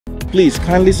Please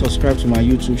kindly subscribe to my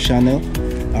YouTube channel,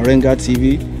 Arenga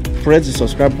TV. Press the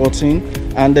subscribe button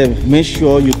and make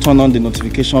sure you turn on the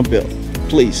notification bell,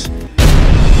 please.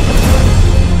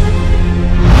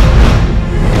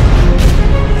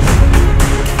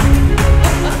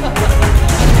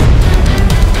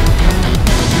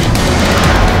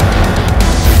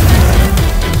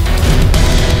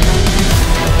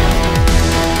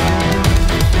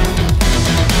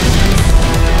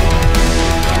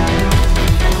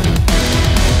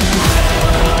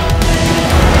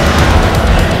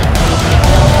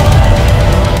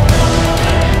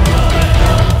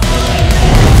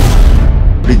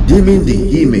 Redeeming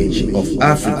the image of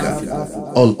Africa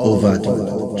all over the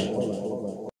world.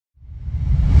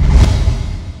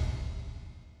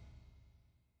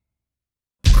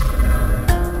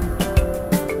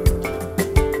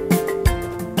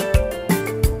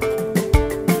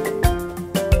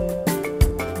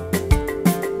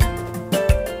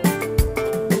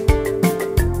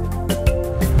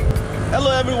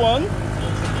 Hello everyone.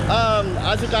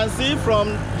 As you can see from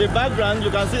the background,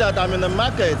 you can see that I'm in the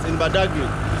market in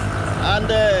Badagry. And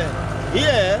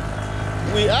here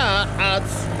we are at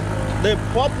the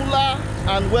popular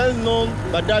and well-known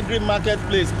Badagry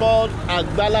marketplace called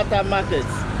Agbalata Market.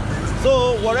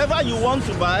 So whatever you want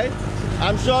to buy,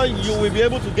 I'm sure you will be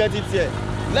able to get it here.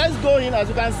 Let's go in. As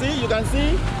you can see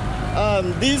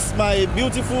this my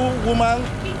beautiful woman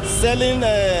selling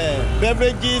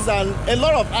beverages and a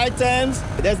lot of items.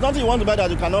 There's nothing you want to buy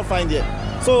that you cannot find here.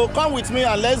 So come with me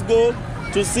and let's go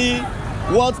to see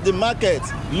what the market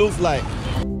looks like.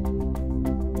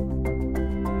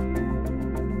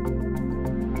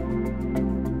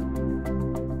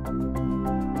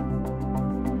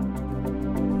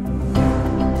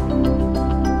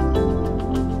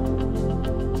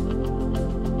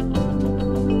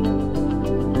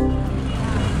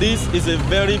 This is a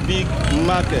very big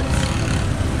market.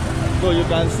 So you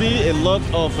can see a lot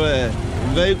of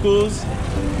vehicles,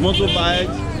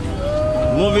 motorbikes,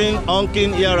 moving,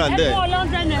 honking here and there.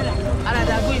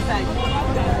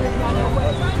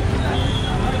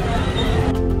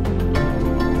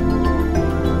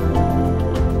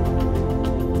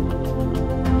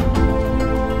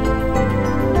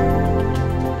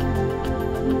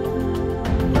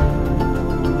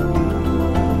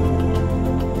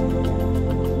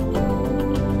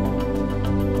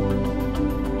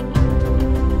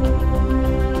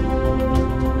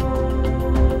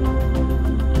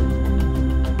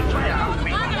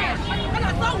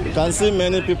 You can see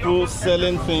many people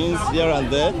selling things here and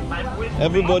there.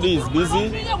 Everybody is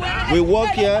busy. We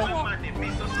work here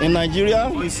in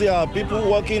Nigeria. We see our people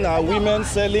working, our women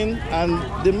selling, and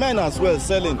the men as well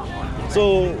selling.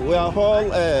 So we are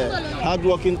all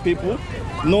hardworking people,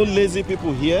 no lazy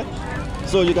people here.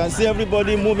 So you can see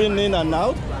everybody moving in and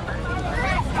out.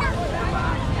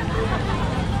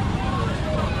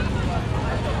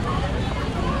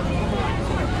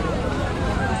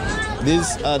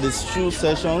 These are the shoe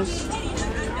sessions,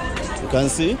 you can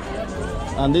see,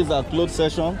 and these are clothes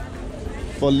session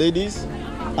for ladies,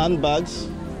 handbags.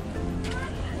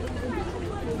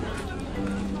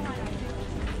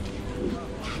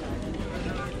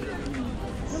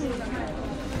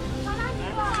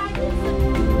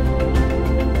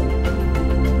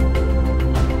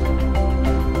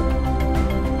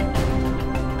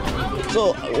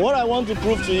 So what I want to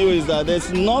prove to you is that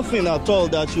there's nothing at all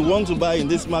that you want to buy in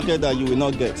this market that you will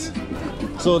not get.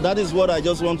 So that is what I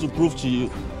just want to prove to you.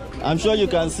 I'm sure you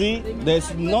can see there's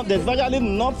virtually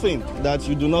nothing that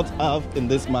you do not have in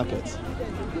this market.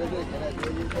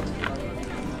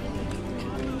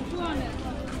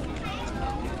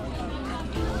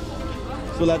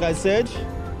 So like I said,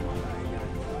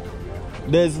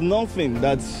 there's nothing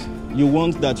that you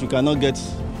want that you cannot get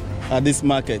at this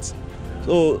market.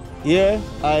 So here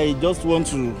I just want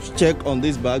to check on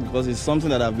this bag because it's something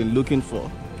that I've been looking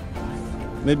for.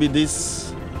 Maybe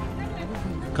this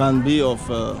can be of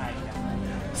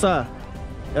sir.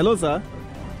 Hello sir.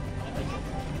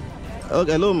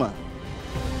 Okay, hello ma.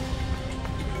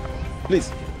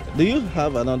 Please, do you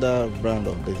have another brand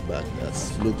of this bag that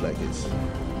looks like this?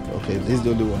 Okay, this is the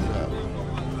only one you have.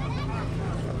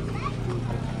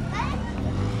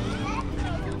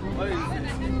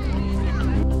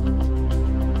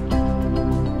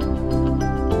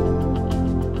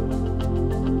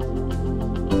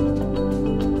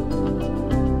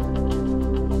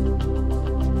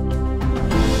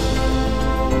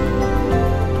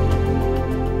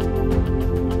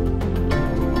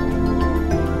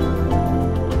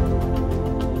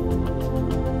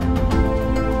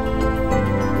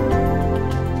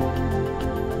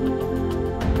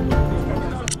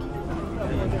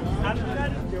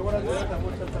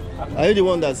 Are you the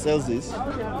one that sells this?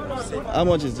 How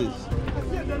much is this?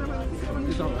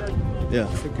 Yeah.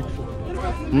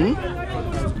 Hmm?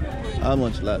 How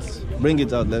much last? Bring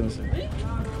it out, let me see.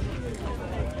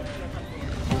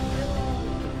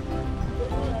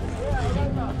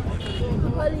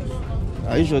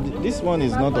 Are you sure? This one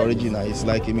is not original, it's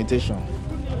like imitation.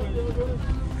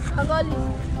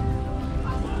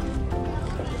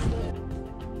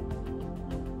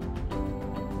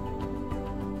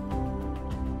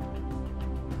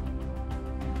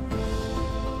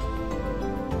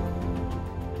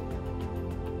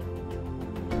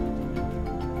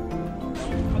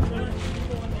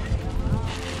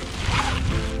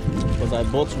 Because I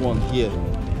bought one here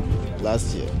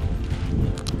last year.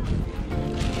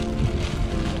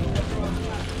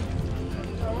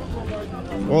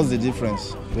 What's the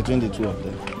difference between the two of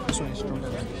them? This one is stronger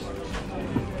than this.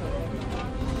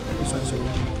 This one is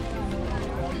original.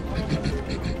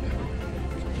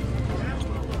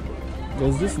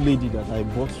 There's this lady that I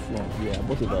bought from here. I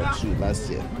bought about 2 last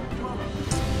year.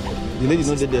 The lady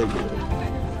not there again.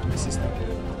 My sister.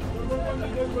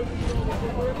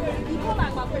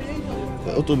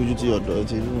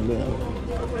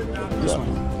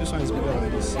 This one is bigger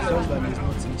than this. It's just that it's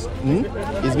not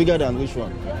inside. It's bigger than which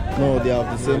one? No, they are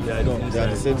the same. No, they are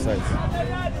the same size.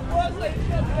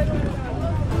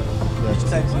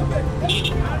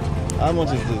 How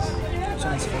much is this? This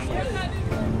one is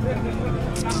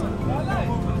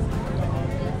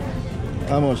 4.5.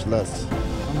 How much last?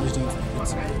 How much do you think?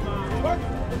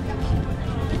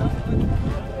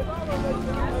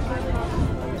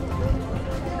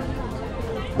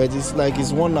 But it's like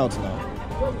it's worn out now.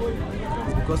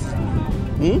 It's because it's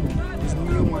It's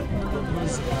new one.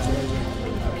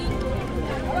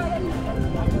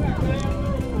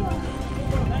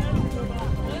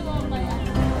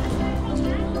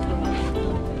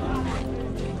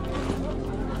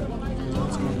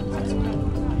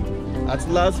 At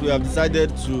last, we have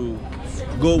decided to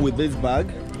go with this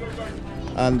bag,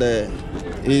 and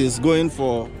it's going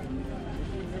for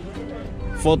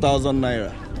 4,000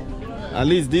 naira. At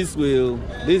least this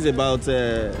is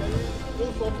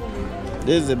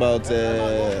about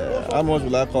how much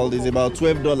will I call this? About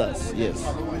 $12. Yes,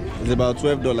 it's about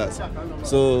 $12.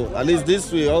 So at least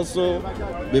this will also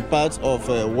be part of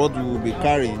what we will be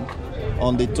carrying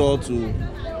on the tour to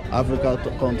Africa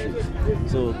countries.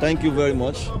 So thank you very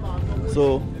much.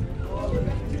 So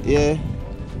yeah,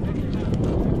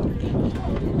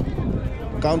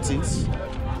 count it.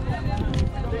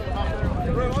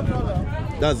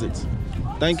 That's it.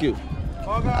 Thank you.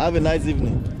 Have a nice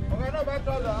evening.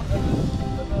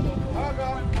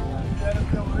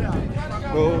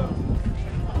 Go.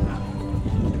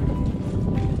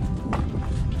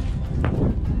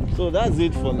 So that's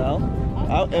it for now.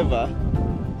 However,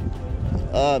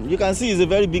 you can see it's a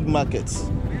very big market.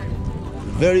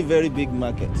 Very, very big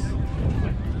market.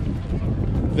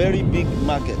 Very big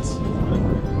market.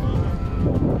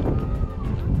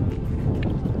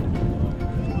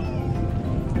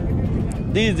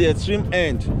 This is the extreme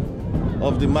end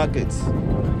of the market.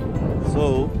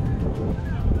 So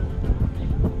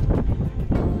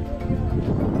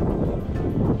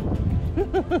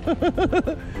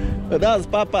that's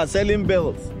Papa selling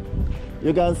belts.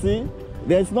 You can see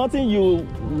there's nothing you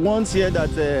want here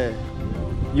that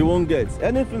you won't get.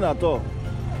 Anything at all.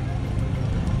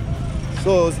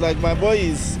 So it's like my boy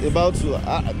is about to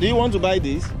do you want to buy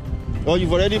this? Or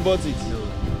you've already bought it? No.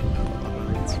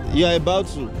 You are about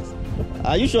to.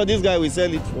 Are you sure this guy will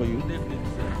sell it for you? Definitely,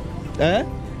 sir.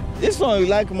 This one will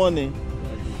like money.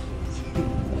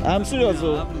 I'm serious.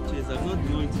 I have no choice. I'm not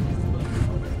going to this bag.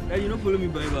 Hey, you don't follow me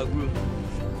by bag, bro.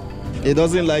 He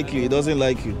doesn't like you. He doesn't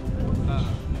like you.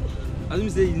 I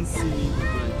don't say you didn't see me.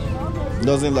 He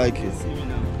doesn't like you. See me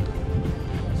now.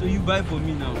 So you buy for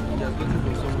me now. You just got it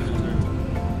from someone else.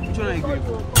 Which one are you going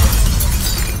for?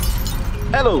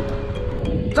 Hello.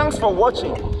 Thanks for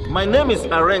watching. My name is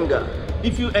Arenga.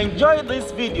 If you enjoyed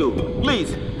this video,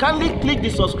 please kindly click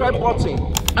the subscribe button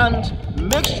and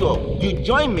make sure you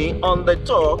join me on the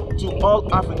tour to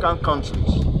all African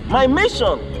countries. My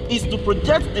mission is to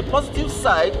project the positive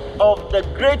side of the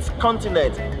great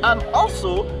continent and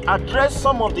also address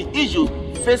some of the issues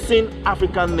facing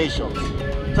African nations.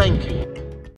 Thank you.